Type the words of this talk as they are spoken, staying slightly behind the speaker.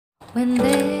When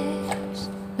there's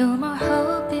no more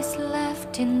hope is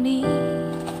left in me,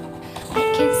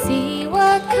 I can see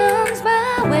what comes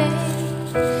my way,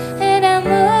 and I'm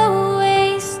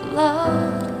always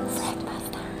lost.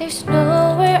 There's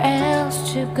nowhere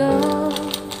else to go.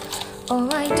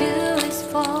 All I do is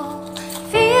fall.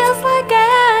 Feels like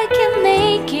I can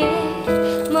make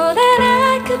it more than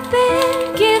I could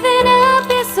bear. Giving up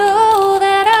is all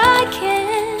that I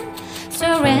can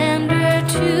surrender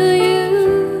to you.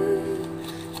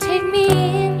 Take me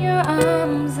in your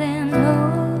arms and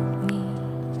hold me.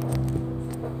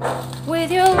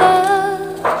 With your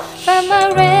love, find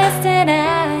my rest, and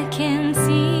I can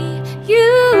see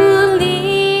you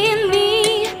lead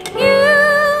me.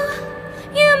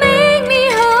 You make me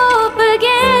hope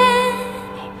again.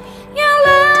 Your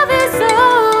love is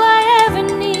all I ever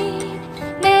need.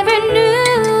 Never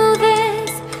knew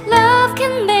this love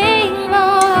can make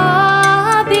my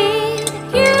heart beat.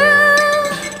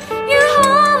 You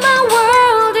hold my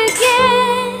world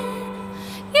again.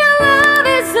 Your love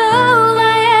is all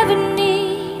I ever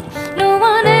need. No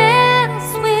one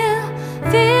else will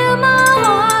fill my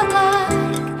heart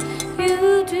like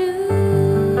you do.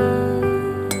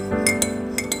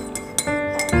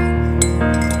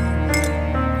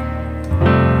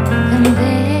 And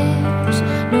there's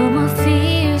no more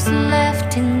fears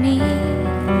left in me.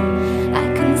 I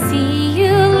can see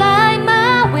you light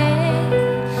my way,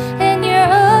 and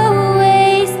you're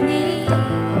always near.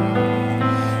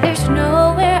 There's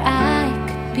nowhere I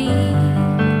could be.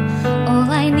 All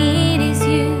I need is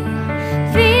you.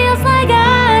 Feels like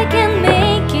I can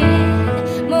make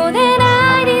it more than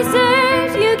I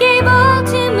deserve. You gave all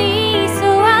to me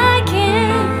so I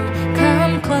can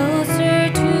come closer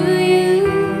to you.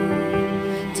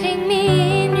 Take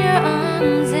me in your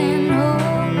arms and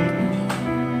hold me.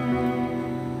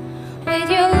 With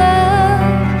your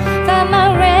love, find my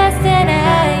rest, and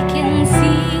I can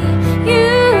see you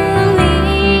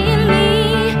lead me.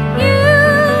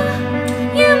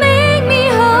 You make me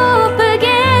hope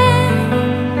again.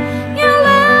 Your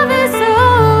love is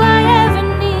all I ever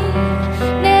need.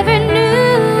 Never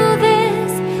knew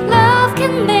this love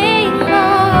can make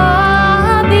my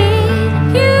heart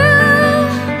beat.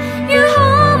 You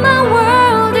hold my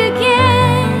world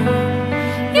again.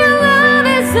 Your love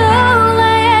is all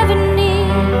I ever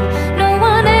need. No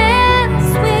one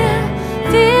else will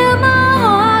fill my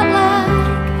heart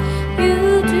like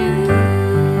you do.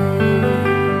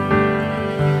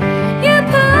 You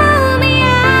pull me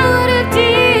out of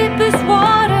deepest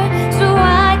water so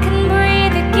I can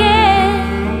breathe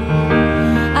again.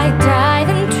 I dive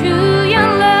into your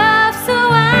love so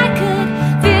I could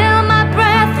feel my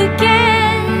breath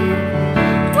again.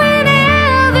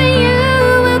 Whenever you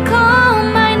will call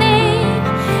my name,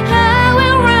 I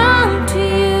will run to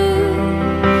you.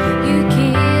 You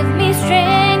give me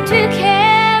strength to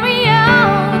carry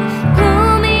on.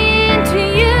 Pull me into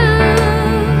you.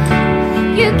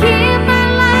 You give my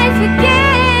life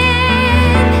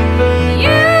again.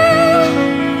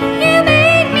 You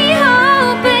make me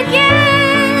hope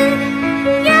again.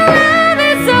 Your love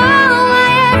is all I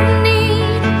ever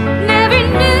need. Never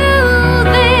knew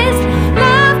this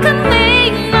love could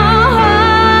make my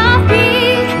heart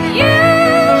beat.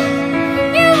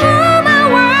 You hold my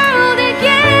world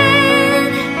again.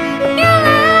 Your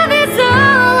love is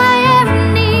all I ever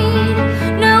need.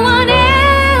 No one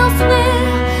else will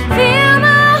fill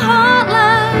my heart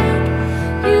like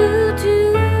you do.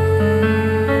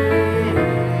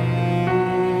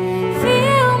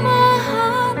 Fill my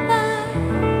heart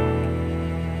like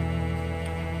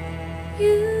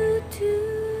you do.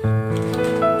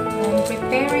 I'm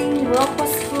preparing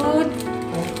Rocco's food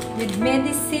with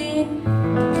medicine.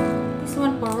 This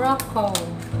one for Rocco.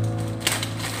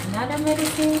 Another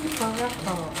medicine for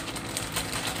Rocco.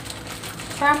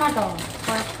 Tramadol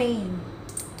for pain.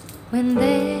 When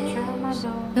there's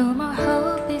Tramadol no more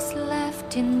hope is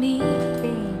left in me,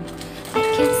 pain. I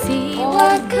can see All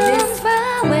what this comes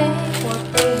my way, For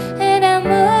pain. and I'm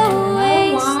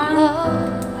always One,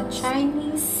 lost. a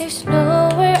Chinese There's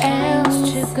nowhere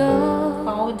else to go.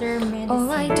 powder medicine.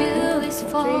 All I do is 3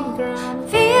 fall.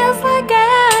 grams. Feels like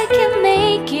I can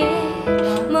make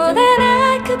it more than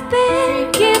I could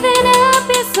bear. Giving up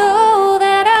is all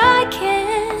that I So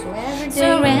can every day,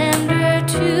 surrender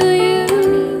to you.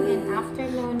 morning and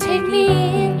afternoon, Take me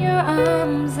in your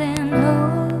arms and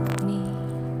hold me.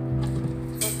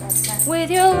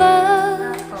 With your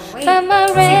love, find my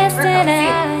rest, and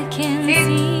I can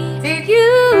see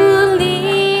you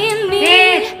lead me.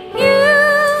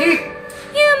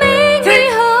 You make me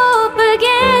hope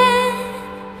again.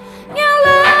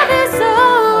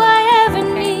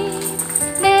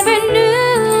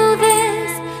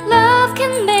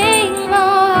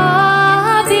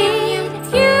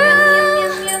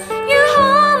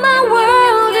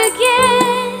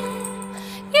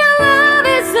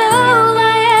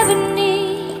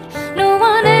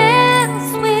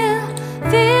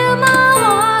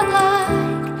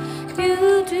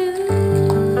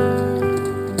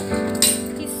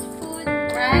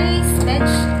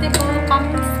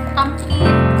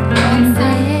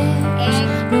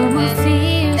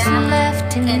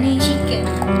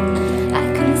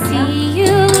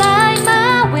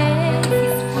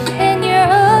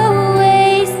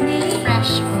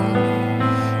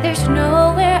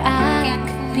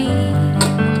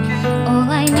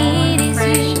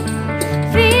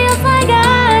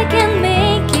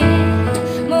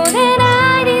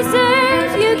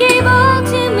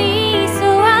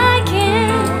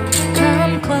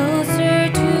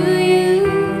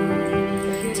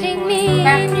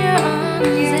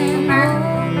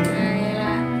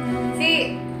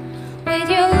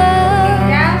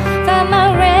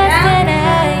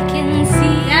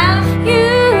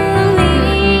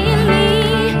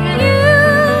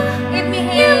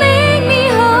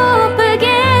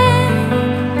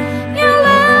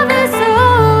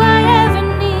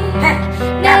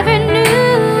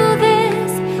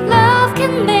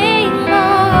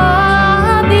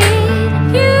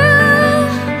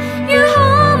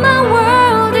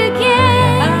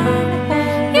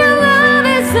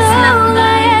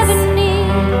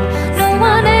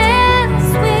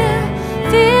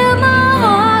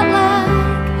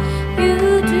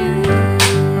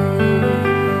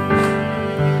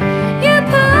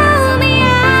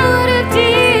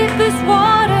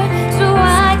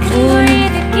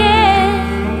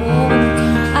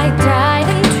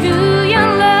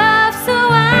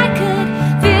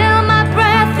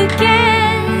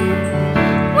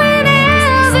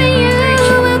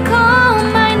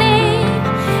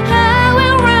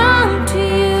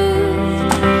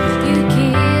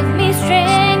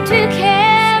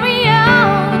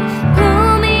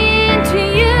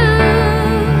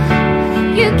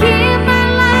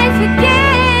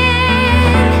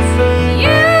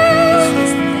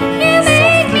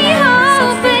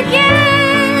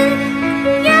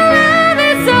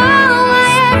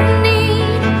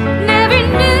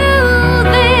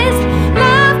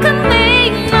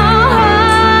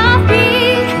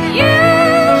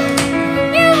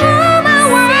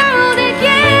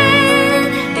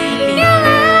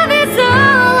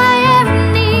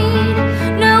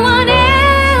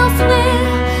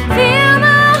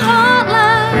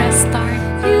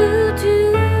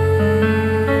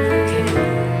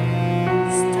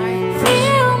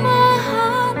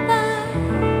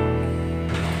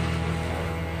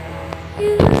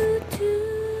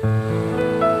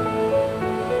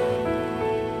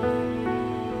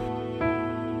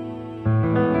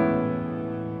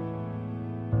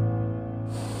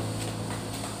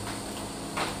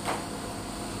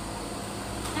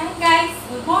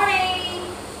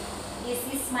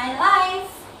 my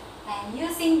life. I'm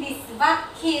using this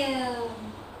vacuum.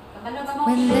 When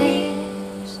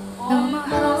there's no more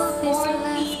hope is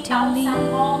left in me,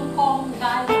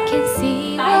 I can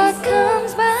see what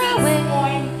comes my way,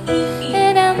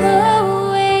 and I'm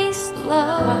always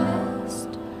lost.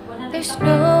 There's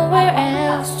nowhere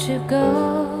else to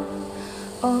go.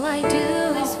 All I do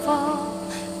is fall.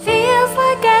 Feels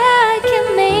like I can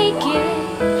make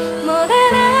it more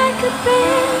than I could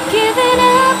bear. Giving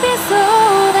up is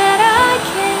all that I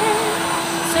can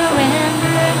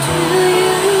surrender to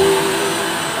you.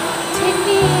 Take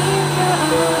me in your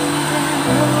arms and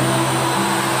hold.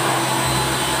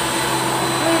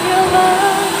 With your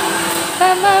love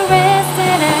by my rest,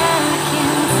 and I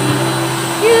can see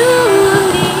you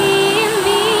lead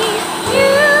me.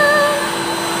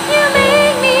 You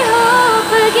make me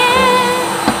hope again.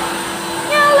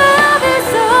 Your love is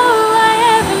all I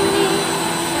ever need.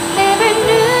 Never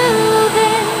knew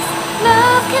this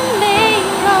love can make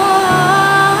my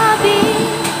heart beat.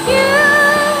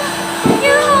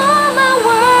 You hold my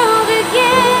world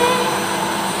again.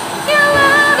 Your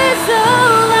love is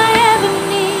all I ever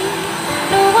need.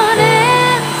 No one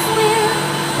else will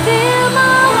fill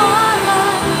my heart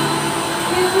like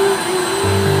you do.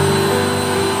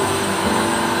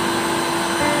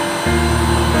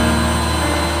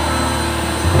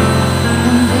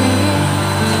 And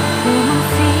there's no more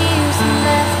fears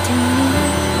left in me.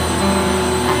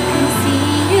 I can see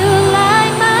you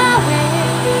light my way,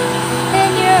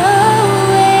 and you're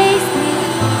always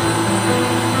near.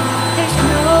 There's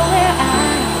nowhere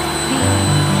I'd be.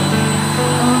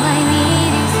 All I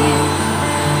need is you.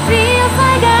 Feels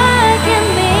like I can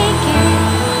make it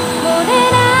more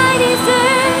than I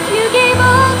deserve. You gave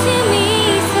all to me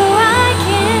so I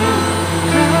can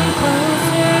come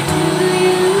closer to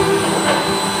you.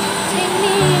 Take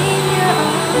me in your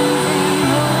arms and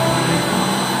hold.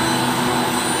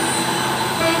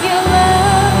 With your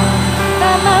love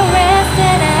by my rest,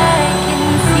 and I can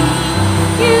see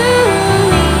you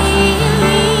lead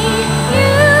me.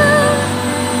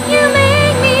 You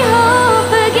make me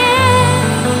hope again.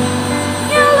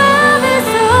 Your love is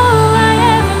all I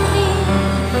ever need.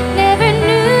 Never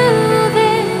knew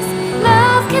this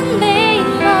love can make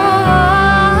my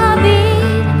heart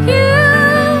beat.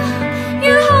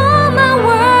 You hold my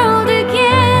world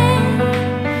again.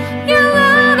 Your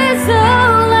love is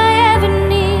all I ever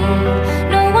need.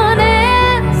 No one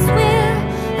else will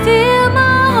fill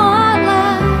my heart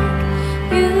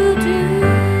like you do.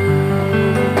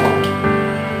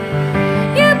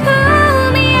 You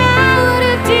pull me out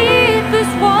of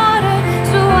deepest water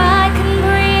so I can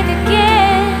breathe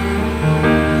again.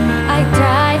 I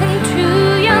dive into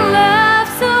your love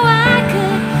so I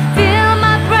could feel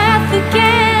my breath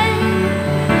again.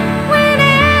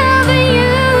 Whenever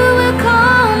you will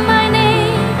call my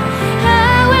name,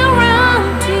 I will run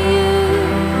to you.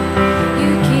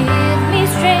 You give me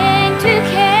strength to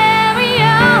carry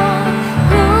on.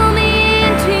 Pull me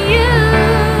into you.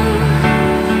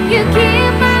 You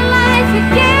give my life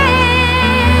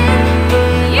again.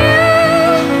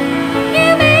 You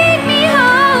make me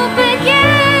hope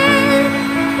again.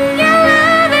 Your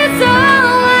love is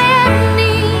all I ever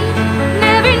need.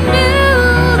 Never knew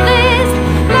this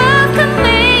love could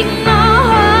make my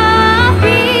heart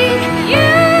beat.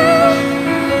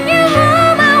 You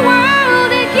hold my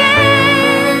world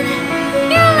again.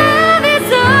 Your love is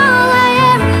all I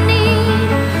ever need.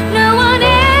 No one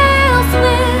else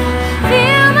will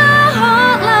fill my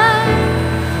heart like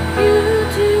you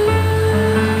do.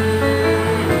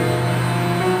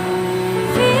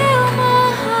 Fill my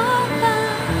heart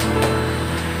like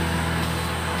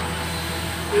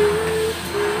you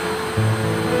do.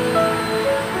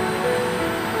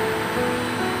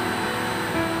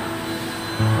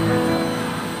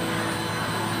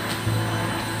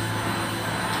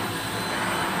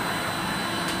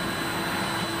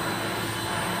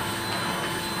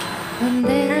 When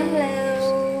there's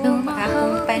no more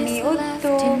Akong hope is left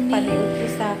paniudto, in me, paniudto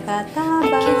sa I can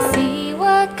katabang. see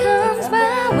what comes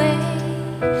my way,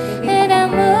 and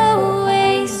I'm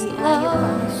always Di ayo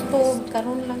ang lost. stove,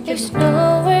 karon lang There's siya.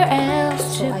 nowhere else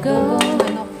So, to go. adobong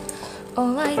manok.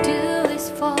 All I do is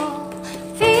fall.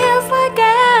 Feels like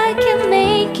I can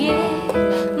make it